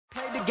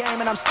game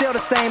and I'm still the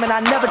same, and I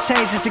never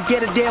changed just to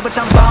get a deal, but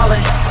I'm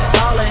ballin'.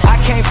 I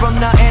came from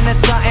nothing to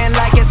something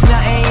like it's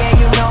nothing. Yeah,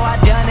 you know I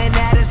done it.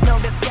 That is no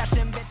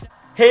discussion, bitch.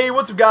 Hey,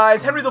 what's up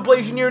guys, Henry the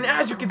Blasian here, and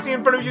as you can see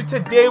in front of you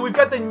today, we've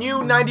got the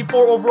new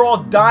 94 overall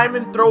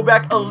Diamond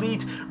Throwback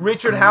Elite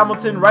Richard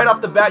Hamilton. Right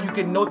off the bat, you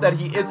can note that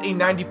he is a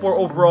 94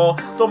 overall,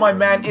 so my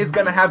man is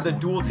gonna have the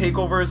dual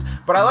takeovers,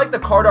 but I like the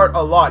card art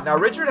a lot. Now,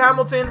 Richard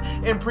Hamilton,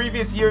 in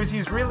previous years,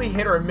 he's really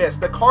hit or miss.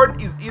 The card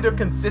is either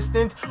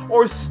consistent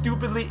or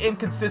stupidly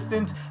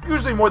inconsistent,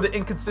 usually more the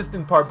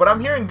inconsistent part, but I'm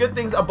hearing good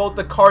things about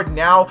the card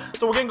now,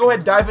 so we're gonna go ahead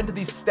and dive into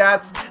these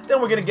stats,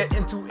 then we're gonna get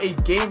into a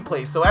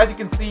gameplay. So as you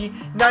can see,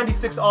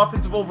 96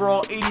 offensive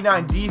overall,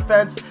 89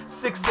 defense,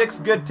 6'6",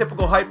 good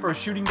typical height for a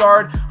shooting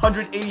guard,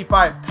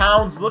 185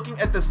 pounds. Looking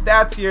at the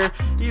stats here,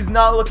 he's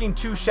not looking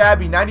too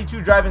shabby.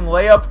 92 driving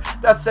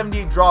layup, that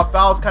 78 draw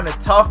foul is kind of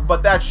tough,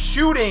 but that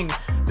shooting,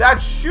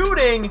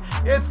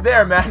 it's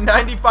there, man.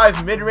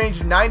 95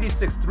 mid-range,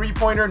 96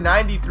 three-pointer,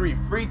 93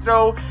 free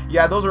throw.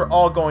 Yeah, those are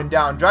all going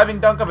down. Driving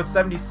dunk of a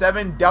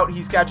 77, doubt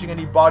he's catching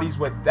any bodies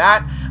with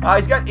that.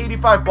 He's got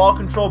 85 ball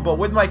control, but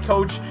with my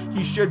coach,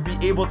 he should be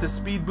able to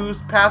speed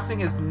boost. Passing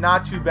is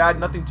not too bad,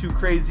 nothing too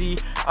crazy.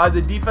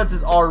 The defense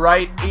is all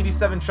right.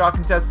 87 shot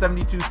contest,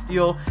 72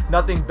 steal,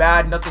 nothing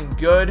bad, nothing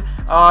good.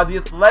 The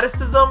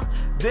athleticism,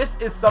 this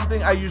is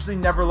something I usually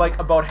never like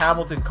about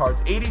Hamilton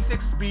cards.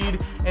 86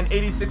 speed and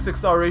 86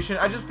 acceleration.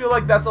 I just feel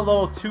like that's a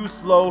little too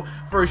slow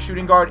for a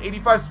shooting guard.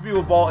 85 speed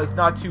with ball is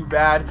not too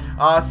bad.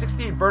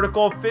 68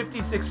 vertical,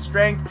 56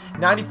 strength,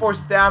 94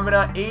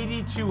 stamina,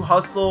 82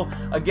 hustle.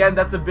 Again,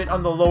 that's a bit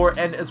on the lower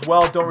end as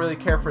well. Don't really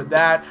care for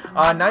that.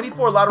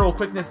 94 lateral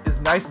quickness is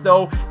nice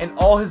though, and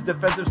all his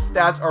defensive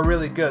stats are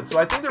really good. So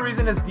I think the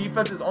reason his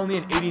defense is only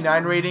an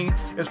 89 rating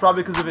is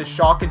probably because of his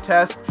shot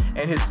contest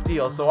and his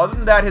steal. So other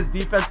than that, his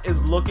defense is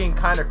looking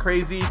kind of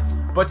crazy.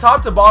 But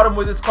top to bottom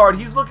with this card,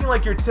 he's looking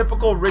like your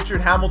typical Richard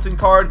Hamilton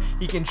card.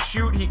 He can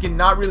shoot, he can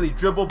not really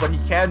dribble, but he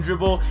can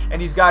dribble,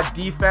 and he's got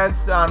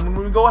defense. When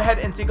we go ahead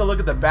and take a look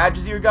at the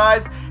badges here,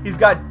 guys, he's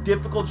got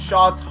difficult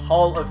shots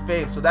Hall of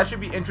Fame, so that should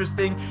be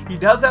interesting. He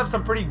does have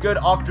some pretty good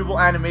off dribble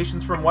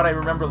animations from what I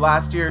remember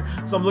last year,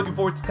 so I'm looking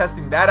forward to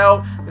testing that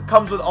out. It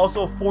comes with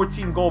also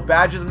 14 gold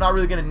badges. I'm not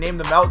really going to name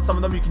them out. Some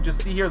of them you can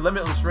just see here.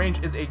 Limitless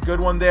range is a good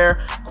one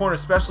there. Corner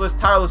specialist,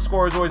 tireless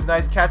scorer is always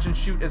nice. Catch and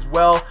shoot as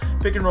well.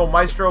 Pick and roll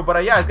maestro,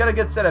 but yeah, he's got a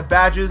good set of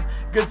badges,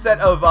 good set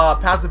of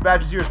passive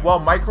badges here as well.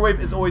 Microwave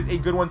is always a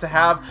good one to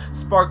have.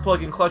 Spark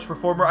plug and clutch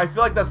performer, I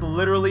feel like that's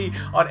literally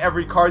on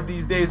every card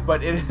these days,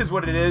 but it is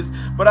what it is.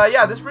 But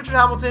yeah, this Richard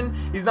Hamilton,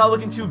 he's not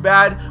looking too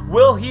bad.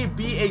 Will he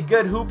be a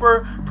good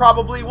hooper?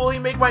 Probably. Will he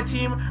make my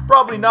team?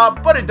 Probably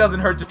not, but it doesn't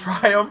hurt to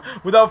try him.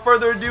 Without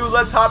further ado,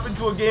 let's hop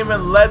into a game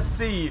and let's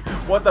see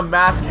what the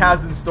mask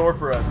has in store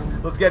for us.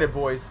 Let's get it,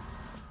 boys.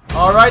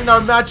 Alright, and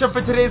our matchup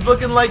for today is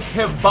looking like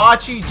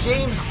Hibachi,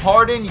 James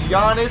Harden,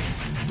 Giannis,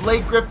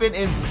 Blake Griffin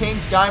in pink,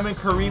 Diamond,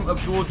 Kareem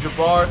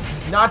Abdul-Jabbar.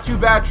 Not too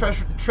bad.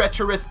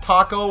 Treacherous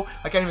Taco,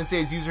 I can't even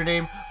say his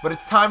username, but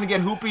it's time to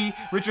get hoopy.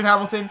 Richard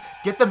Hamilton,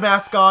 get the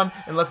mask on,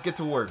 and let's get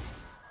to work.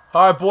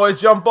 Alright,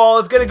 boys, jump ball,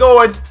 let's get it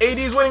going.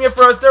 AD's winning it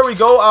for us. There we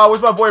go.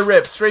 Where's my boy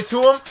Rip? Straight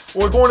to him.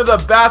 We're going to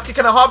the basket.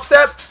 Kind of hop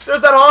step.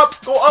 There's that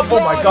hop. Go up. Oh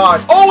my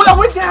god. Oh, that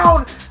went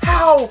down.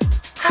 How?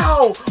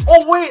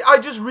 Oh wait, I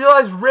just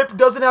realized Rip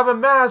doesn't have a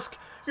mask.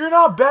 You're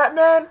not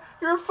Batman,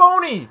 you're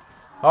phony.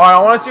 Alright,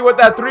 I want to see what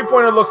that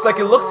three-pointer looks like.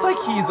 It looks like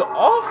he's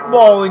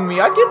off-balling me.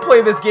 I can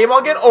play this game.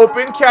 I'll get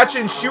open, catch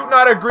and shoot,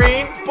 not a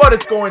green, but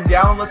it's going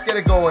down. Let's get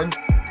it going.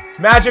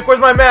 Magic, where's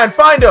my man?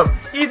 Find him.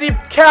 Easy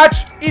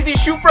catch, easy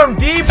shoot from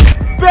deep.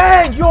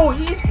 Bang! Yo,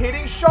 he's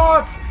hitting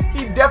shots.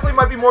 He definitely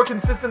might be more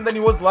consistent than he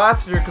was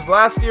last year, because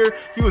last year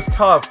he was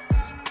tough.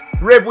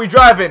 Rip, we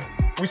driving.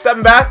 We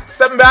stepping back.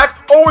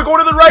 Oh, we're going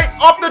to the right.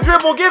 Off the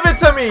dribble. Give it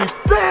to me.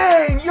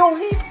 Bang. Yo,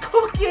 he's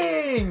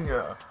cooking.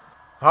 All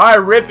right,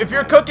 Rip. If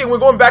you're cooking, we're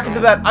going back into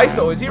that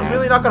ISO. Is he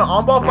really not going to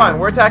on-ball? Fine.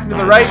 We're attacking to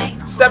the right.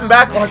 Stepping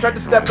back. Oh, I tried to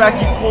step back.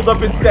 He pulled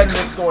up instead, and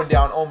it's going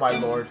down. Oh, my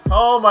lord.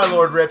 Oh, my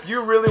lord, Rip.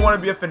 You really want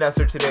to be a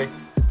finesser today.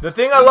 The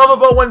thing I love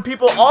about when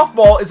people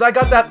off-ball is I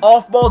got that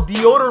off-ball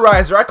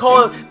deodorizer. I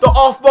call it the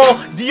off-ball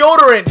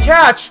deodorant.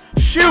 Catch.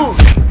 Shoot.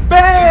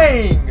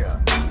 Bang.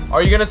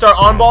 Are you going to start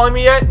on-balling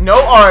me yet? No?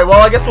 Alright, well,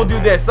 I guess we'll do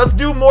this. Let's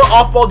do more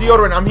off-ball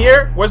deodorant. I'm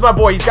here. Where's my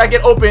boy? He's got to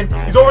get open.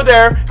 He's over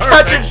there.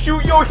 Catch and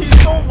shoot. Yo,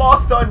 he's so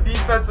lost on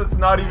defense. It's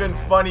not even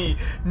funny.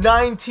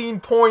 19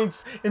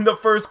 points in the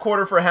first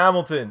quarter for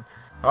Hamilton.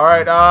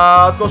 Alright,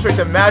 let's go straight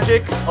to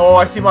Magic. Oh,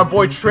 I see my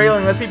boy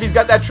trailing. Let's see if he's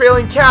got that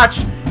trailing catch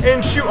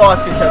and shoot. Oh,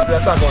 that's contested.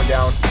 That's not going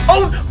down.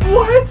 Oh,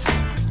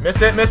 what?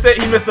 Miss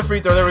it. He missed the free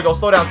throw. There we go.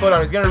 Slow down.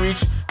 He's going to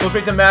reach. Go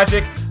straight to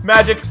Magic.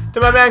 Magic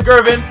to my man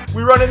Gervin.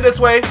 We run in this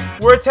way.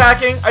 We're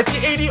attacking. I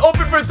see AD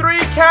open for three.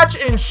 Catch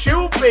and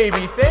shoot,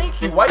 baby.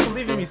 Thank you. Why are you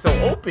leaving me so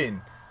open?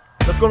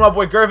 Let's go to my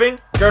boy Gervin.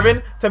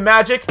 Gervin to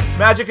Magic.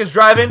 Magic is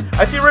driving.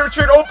 I see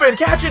Richard open.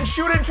 Catch and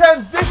shoot in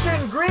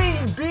transition.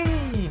 Green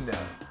bean.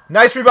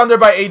 Nice rebound there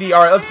by AD.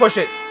 All right, let's push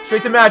it.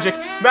 Straight to Magic.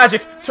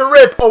 Magic to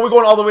Rip. Oh, we're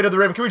going all the way to the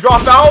rim. Can we draw a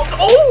foul?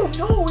 Oh,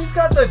 no. He's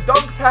got the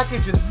dunk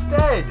package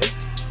instead.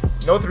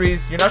 No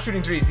threes. You're not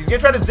shooting threes. He's gonna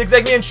try to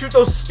zigzag me and shoot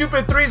those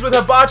stupid threes with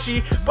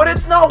hibachi, but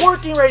it's not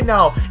working right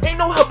now. Ain't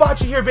no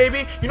hibachi here,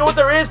 baby. You know what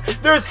there is?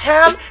 There's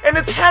ham, and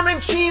it's ham and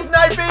cheese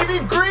night,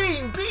 baby.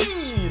 Green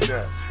bean.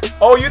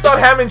 Oh, you thought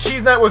ham and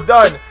cheese night was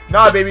done.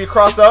 Nah, baby,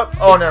 cross up.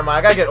 Oh, never mind.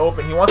 I gotta get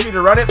open. He wants me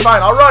to run it?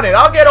 Fine, I'll run it.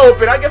 I'll get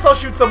open. I guess I'll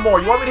shoot some more.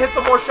 You want me to hit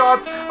some more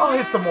shots? I'll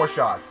hit some more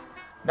shots.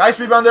 Nice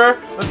rebound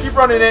there. Let's keep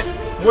running it.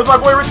 Where's my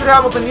boy Richard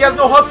Hamilton? He has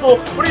no hustle,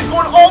 but he's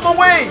going all the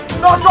way.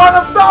 Not drawing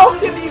a foul,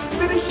 and he's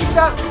finishing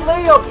that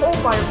layup.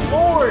 Oh, my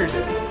Lord.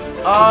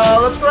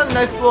 Let's run a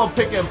nice little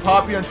pick and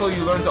pop here until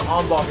you learn to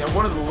on-ball me. I'm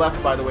going to the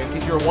left, by the way, in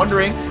case you were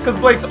wondering, because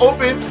Blake's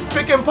open.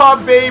 Pick and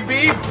pop,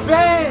 baby.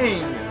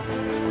 Bang.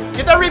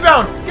 Get that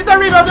rebound! Get that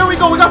rebound! There we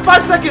go! We got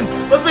 5 seconds!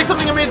 Let's make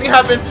something amazing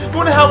happen!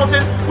 Going to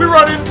Hamilton. We're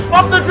running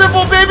off the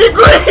dribble, baby!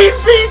 Green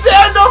bean to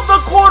end off the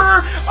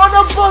quarter on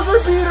a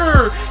buzzer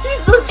beater!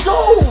 He's the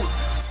GOAT!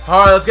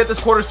 Alright, let's get this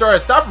quarter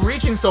started. Stop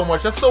reaching so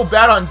much. That's so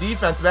bad on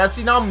defense, man.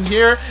 See, now I'm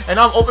here, and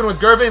now I'm open with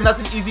Gervin, and that's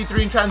an easy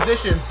 3 in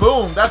transition.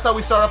 Boom! That's how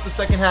we start off the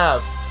second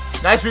half.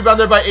 Nice rebound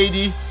there by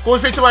AD. Going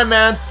straight to my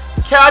mans.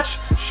 Catch.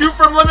 Shoot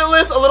from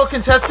Limitless. A little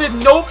contested.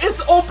 Nope.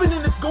 It's open,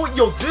 and it's going.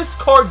 Yo, this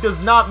card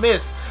does not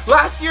miss.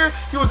 Last year,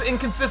 he was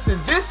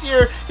inconsistent. This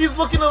year, he's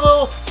looking a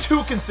little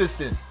too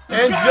consistent.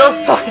 And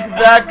just like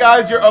that,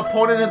 guys, your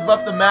opponent has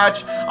left the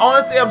match. I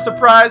want to say I'm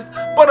surprised,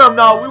 but I'm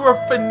not. We were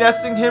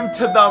finessing him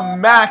to the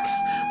max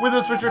with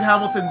this Richard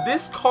Hamilton.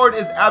 This card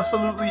is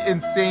absolutely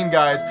insane,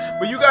 guys.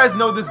 But you guys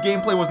know this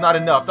gameplay was not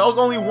enough. That was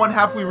only one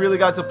half we really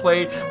got to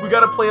play. We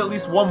got to play at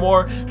least one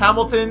more.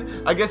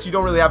 Hamilton, I guess you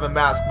don't really have a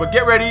mask, but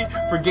get ready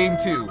for game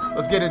 2.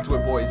 Let's get into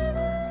it, boys.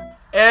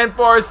 And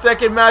for our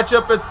second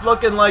matchup, it's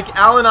looking like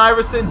Allen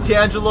Iverson,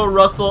 D'Angelo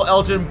Russell,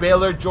 Elgin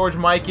Baylor, George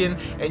Mikan,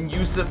 and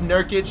Yusuf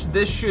Nurkic.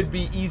 This should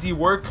be easy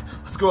work.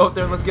 Let's go out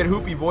there and let's get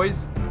hoopy,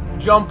 boys.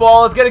 Jump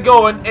ball, let's get it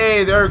going.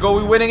 Hey, there we go.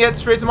 We winning it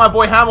straight to my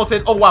boy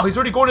Hamilton. Oh, wow, he's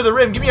already going to the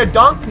rim. Give me a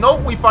dunk.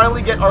 Nope, we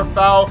finally get our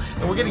foul,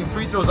 and we're getting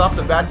free throws off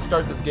the bat to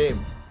start this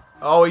game.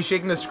 Oh, he's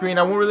shaking the screen.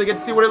 I won't really get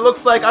to see what it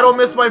looks like. I don't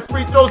miss my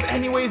free throws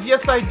anyways.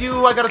 Yes, I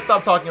do. I gotta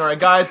stop talking. All right,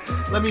 guys,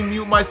 let me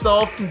mute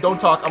myself. Don't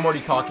talk. I'm already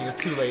talking. It's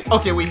too late.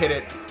 Okay, we hit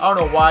it. I don't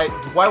know why.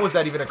 Why was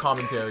that even a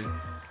commentary?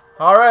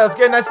 All right, let's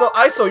get a nice little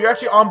ISO. You're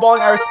actually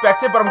on-balling. I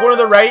respect it, but I'm going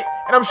to the right,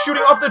 and I'm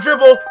shooting off the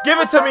dribble. Give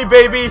it to me,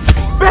 baby.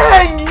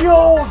 Bang!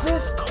 Yo,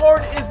 this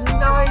card is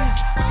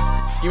nice.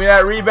 Give me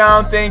that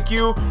rebound. Thank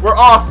you. We're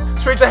off.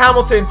 Straight to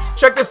Hamilton.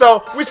 Check this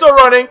out. We still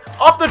running.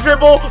 Off the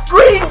dribble.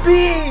 Green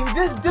bean.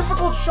 This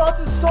difficult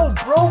shots is so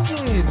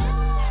broken.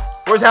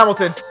 Where's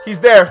Hamilton? He's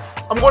there.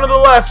 I'm going to the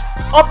left.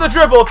 Off the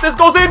dribble. If this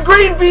goes in,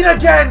 green bean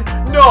again.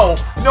 No.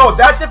 No,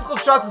 that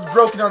difficult shots is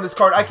broken on this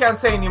card. I can't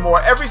say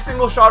anymore. Every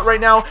single shot right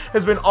now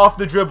has been off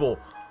the dribble.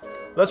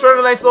 Let's run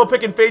a nice little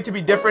pick and fade to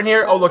be different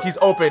here. Oh, look, he's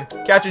open.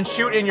 Catch and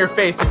shoot in your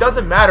face. It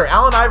doesn't matter.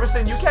 Allen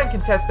Iverson, you can't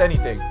contest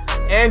anything.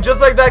 And just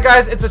like that,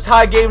 guys, it's a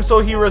tie game, so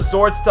he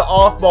resorts to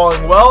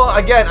off-balling. Well,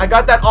 again, I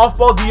got that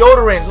off-ball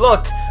deodorant.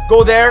 Look,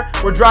 go there.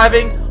 We're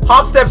driving.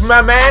 Hop step,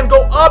 my man.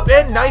 Go up,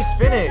 and nice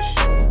finish.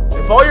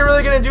 If all you're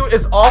really going to do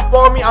is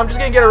off-ball me, I'm just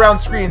going to get around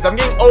screens. I'm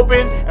getting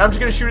open, and I'm just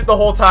going to shoot it the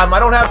whole time. I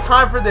don't have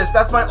time for this.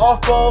 That's my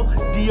off-ball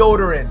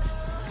deodorant.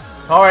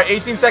 All right,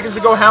 18 seconds to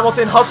go.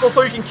 Hamilton, hustle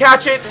so you can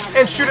catch it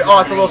and shoot it. Oh,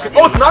 it's a little...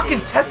 Oh, it's not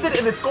contested,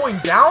 and it's going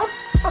down?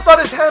 I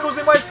thought his hand was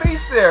in my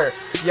face there.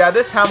 Yeah,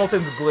 this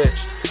Hamilton's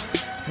glitched.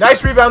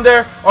 Nice rebound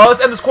there. All right,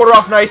 let's end this quarter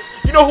off nice.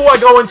 You know who I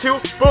go into.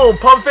 Boom,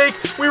 pump fake.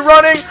 We're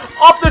running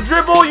off the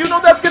dribble. You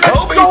know that's going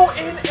to go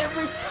in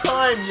every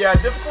time. Yeah,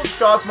 difficult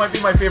shots might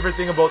be my favorite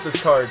thing about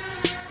this card.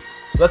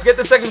 Let's get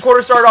the second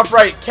quarter started off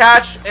right.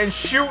 Catch and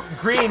shoot.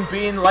 Green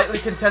bean. Lightly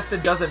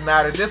contested. Doesn't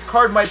matter. This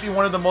card might be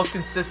one of the most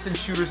consistent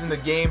shooters in the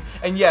game.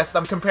 And yes,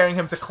 I'm comparing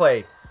him to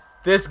Clay.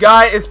 This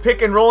guy is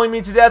pick and rolling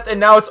me to death, and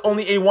now it's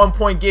only a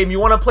 1-point game.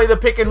 You want to play the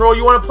pick and roll?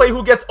 You want to play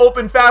who gets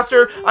open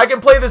faster? I can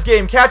play this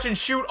game. Catch and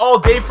shoot all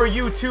day for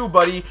you too,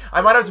 buddy.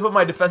 I might have to put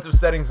my defensive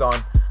settings on.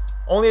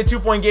 Only a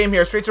 2-point game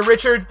here. Straight to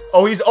Richard.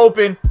 Oh, he's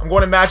open. I'm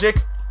going to Magic.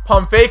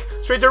 Pump fake.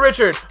 Straight to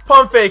Richard.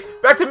 Pump fake.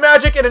 Back to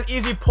Magic and an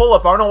easy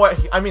pull-up. I don't know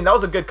what... I mean, that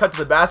was a good cut to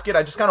the basket.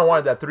 I just kind of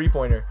wanted that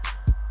 3-pointer.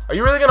 Are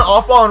you really going to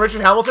off-ball on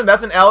Richard Hamilton?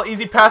 That's an L.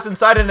 Easy pass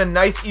inside and a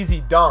nice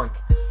easy dunk.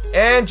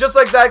 And just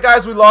like that,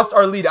 guys, we lost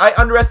our lead. I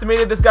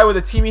underestimated this guy with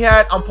a teamy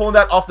hat. I'm pulling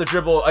that off the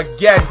dribble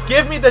again.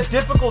 Give me the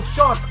difficult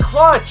shots.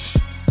 Clutch.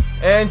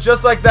 And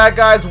just like that,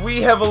 guys,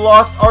 we have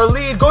lost our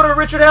lead. Go to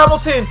Richard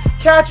Hamilton.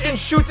 Catch and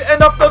shoot to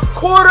end off the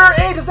quarter.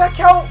 Hey, does that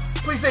count?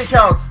 Please say it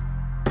counts.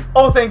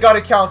 Oh, thank God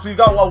it counts. We've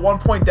got a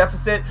 1-point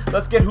deficit.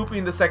 Let's get hoopy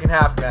in the second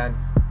half, man.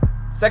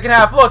 Second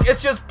half. Look,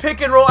 it's just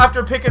pick and roll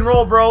after pick and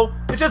roll, bro.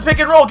 It's just pick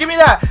and roll. Give me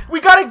that.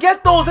 We got to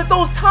get those at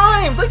those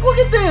times. Like, look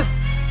at this.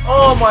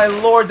 Oh my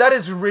Lord, that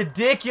is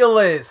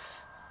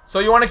ridiculous. So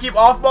you want to keep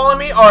off-balling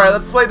me? Alright,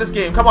 let's play this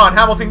game. Come on,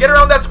 Hamilton, get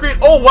around that screen.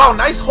 Oh wow,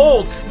 nice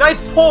hold. Nice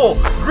pull.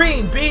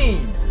 Green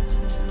bean.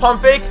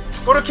 Pump fake.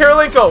 Go to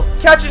Karolinko.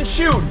 Catch and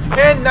shoot.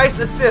 And nice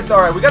assist.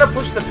 Alright, we got to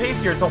push the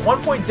pace here. It's a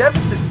 1-point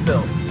deficit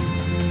still.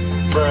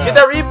 Get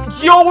that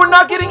Yo, we're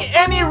not getting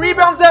any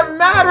rebounds that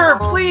matter.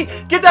 Please,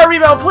 get that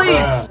rebound,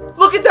 please.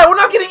 Look at that. We're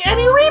not getting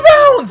any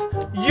rebounds.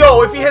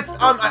 Yo, if he hits,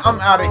 I'm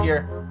out of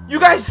here. You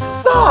guys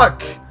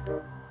suck.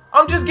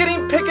 I'm just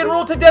getting pick and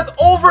roll to death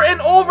over and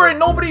over, and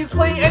nobody's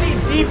playing any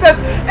defense,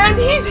 and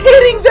he's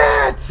hitting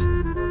that.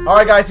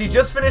 Alright guys, he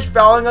just finished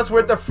fouling us. We're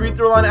at the free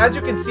throw line. As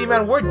you can see,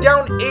 man, we're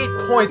down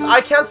 8 points.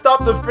 I can't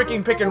stop the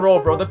freaking pick and roll,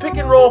 bro. The pick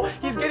and roll,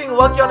 he's getting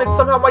lucky on it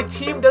somehow. My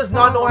team does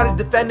not know how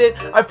to defend it.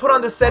 I've put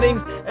on the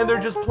settings, and they're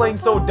just playing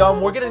so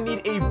dumb. We're going to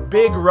need a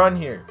big run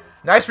here.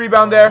 Nice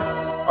rebound there.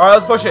 Alright,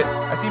 let's push it.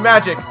 I see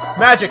Magic.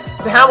 Magic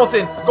to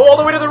Hamilton. Go all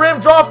the way to the rim.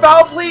 Draw a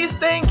foul, please.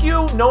 Thank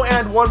you. No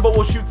and one, but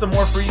we'll shoot some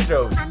more free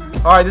throws.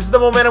 Alright, this is the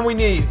momentum we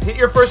need. Hit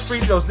your first free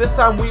throws. This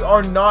time we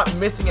are not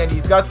missing any.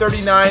 He's got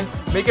 39.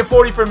 Make it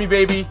 40 for me,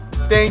 baby.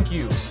 Thank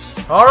you.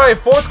 Alright,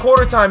 fourth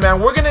quarter time, man.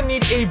 We're gonna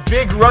need a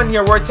big run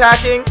here. We're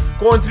attacking.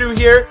 Going through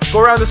here.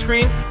 Go around the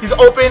screen. He's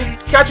open.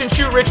 Catch and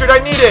shoot, Richard. I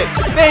need it.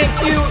 Thank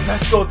you.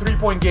 Let's go.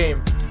 3-point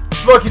game.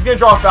 Look, he's gonna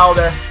draw a foul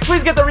there.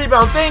 Please get the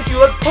rebound. Thank you.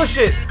 Let's push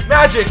it.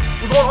 Magic.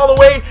 We're going all the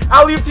way.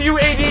 Alley-oop to you,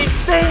 AD.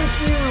 Thank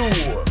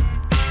you.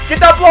 Get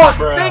that block.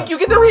 Thank you.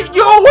 Get the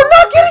Yo, we're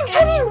not getting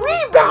any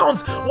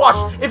rebounds.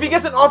 Watch. If he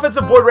gets an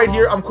offensive board right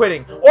here, I'm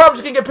quitting. Or I'm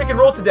just going to get pick and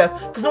roll to death.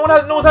 Because no one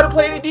knows how to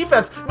play any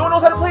defense. No one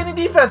knows how to play any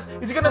defense.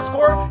 Is he going to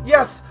score?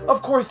 Yes.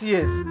 Of course he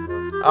is.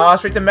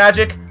 Straight to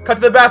Magic. Cut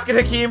to the basket,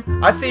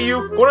 Hakeem. I see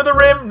you. Going to the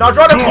rim. Not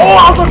drawing. Oh,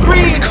 I was on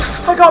green.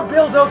 I got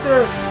bailed out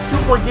there.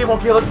 2-point game.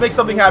 Okay, let's make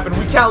something happen.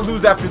 We can't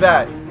lose after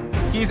that.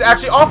 He's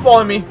actually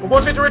off-balling me. We're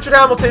going straight to Richard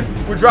Hamilton.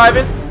 We're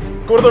driving.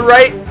 Go to the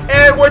right,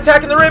 and we're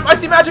attacking the rim. I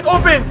see Magic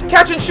open.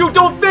 Catch and shoot.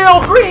 Don't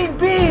fail. Green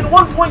bean.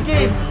 1-point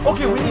game.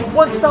 Okay, we need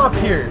one stop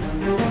here.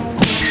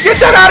 Get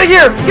that out of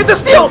here. Get the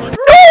steal. No,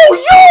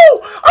 yo.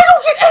 I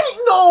don't get any.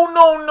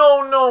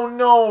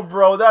 No,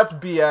 bro. That's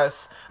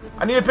BS.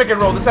 I need a pick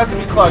and roll. This has to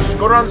be clutch.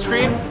 Go around the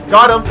screen.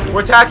 Got him.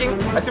 We're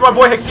attacking. I see my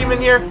boy Hakeem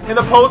in here in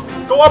the post.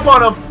 Go up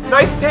on him.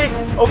 Nice take.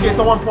 Okay, it's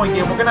a 1-point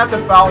game. We're going to have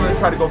to foul and then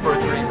try to go for a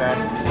 3, man.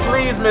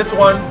 Please miss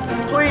one.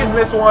 Please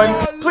miss one.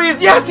 Please.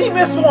 Yes, he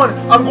missed one.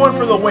 I'm going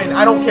for the win.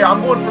 I don't care.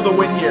 I'm going for the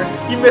win here.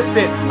 He missed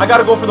it. I got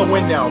to go for the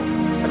win now.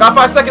 I got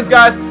 5 seconds,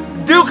 guys.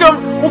 Duke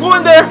him. We'll go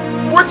in there.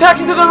 We're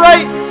attacking to the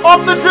right.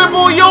 Off the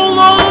dribble.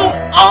 YOLO.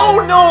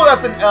 Oh, no.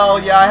 That's an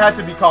L. Yeah, I had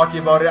to be cocky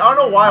about it. I don't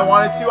know why I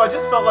wanted to. I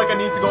just felt like I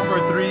needed to go for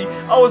a 3.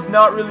 I was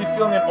not really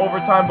feeling an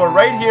overtime. But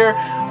right here,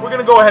 we're going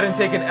to go ahead and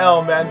take an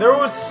L, man. There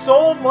was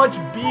so much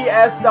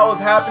BS that was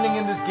happening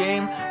in this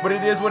game. But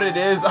it is what it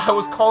is. I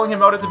was calling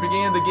him out at the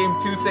beginning of the game,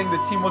 too, saying the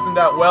team wasn't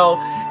that well.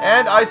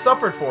 And I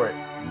suffered for it.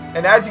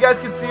 And as you guys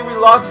can see, we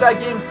lost that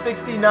game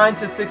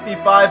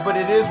 69-65, but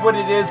it is what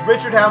it is.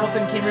 Richard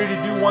Hamilton came here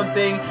to do one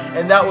thing,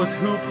 and that was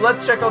hoop.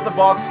 Let's check out the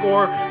box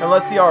score, and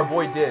let's see how our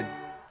boy did.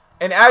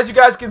 And as you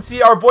guys can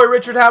see, our boy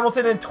Richard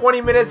Hamilton in 20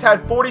 minutes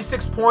had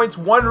 46 points,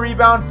 1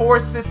 rebound, 4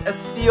 assists, a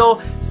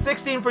steal,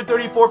 16 for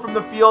 34 from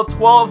the field,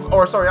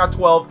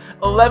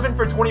 11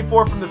 for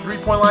 24 from the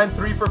 3-point line,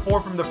 3 for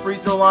 4 from the free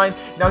throw line.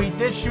 Now, he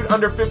did shoot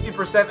under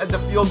 50% at the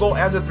field goal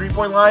and the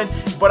 3-point line,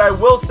 but I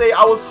will say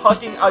I was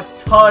hucking a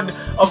ton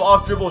of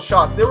off-dribble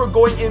shots. They were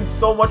going in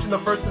so much in the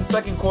first and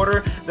second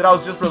quarter that I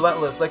was just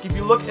relentless. Like, if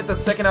you look at the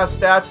second half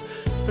stats,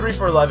 3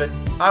 for 11.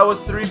 I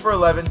was 3 for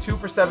 11, 2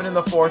 for 7 in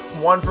the fourth,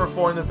 1 for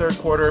 4 in the third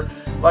quarter.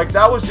 Like,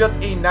 that was just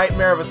a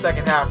nightmare of a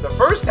second half. The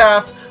first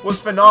half was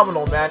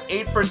phenomenal, man.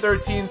 8 for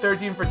 13,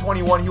 13 for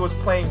 21. He was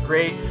playing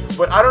great,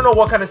 but I don't know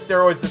what kind of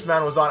steroids this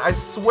man was on. I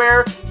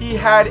swear he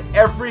had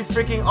every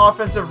freaking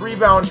offensive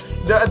rebound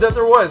that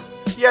there was.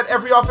 He had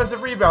every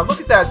offensive rebound. Look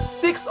at that.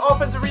 6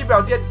 offensive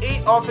rebounds. He had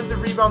 8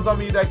 offensive rebounds on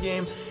me that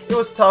game. It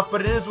was tough,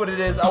 but it is what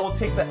it is. I will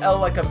take the L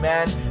like a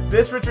man.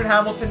 This Richard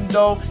Hamilton,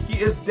 though, he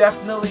is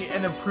definitely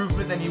an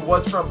improvement than he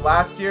was from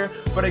last year.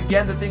 But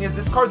again, the thing is,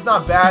 this card's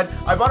not bad.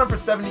 I bought him for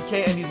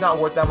 70k, and he's not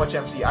worth that much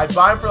MT. I'd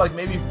buy him for like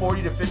maybe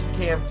 40 to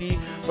 50k MT,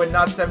 but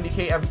not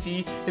 70k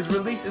MT. His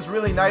release is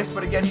really nice,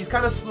 but again, he's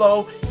kind of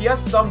slow. He has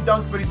some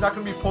dunks, but he's not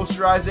going to be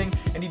posterizing,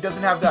 and he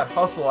doesn't have that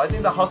hustle. I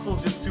think the hustle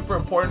is just super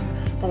important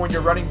for when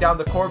you're running down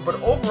the court.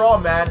 But overall,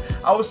 man,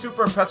 I was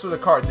super impressed with the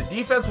card. The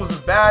defense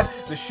wasn't bad.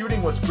 The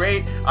shooting was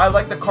great. I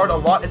like the card a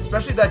lot,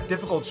 especially that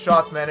difficult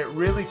shots, man. It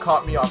really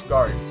caught me off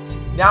guard.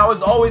 Now,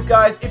 as always,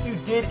 guys, if you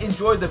did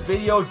enjoy the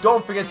video,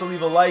 don't forget to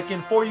leave a like.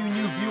 And for you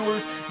new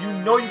viewers, you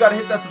know you gotta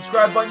hit that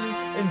subscribe button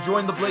and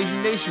join the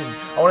Blazing Nation.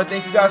 I want to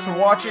thank you guys for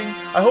watching.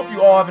 I hope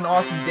you all have an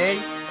awesome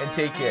day, and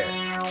take care.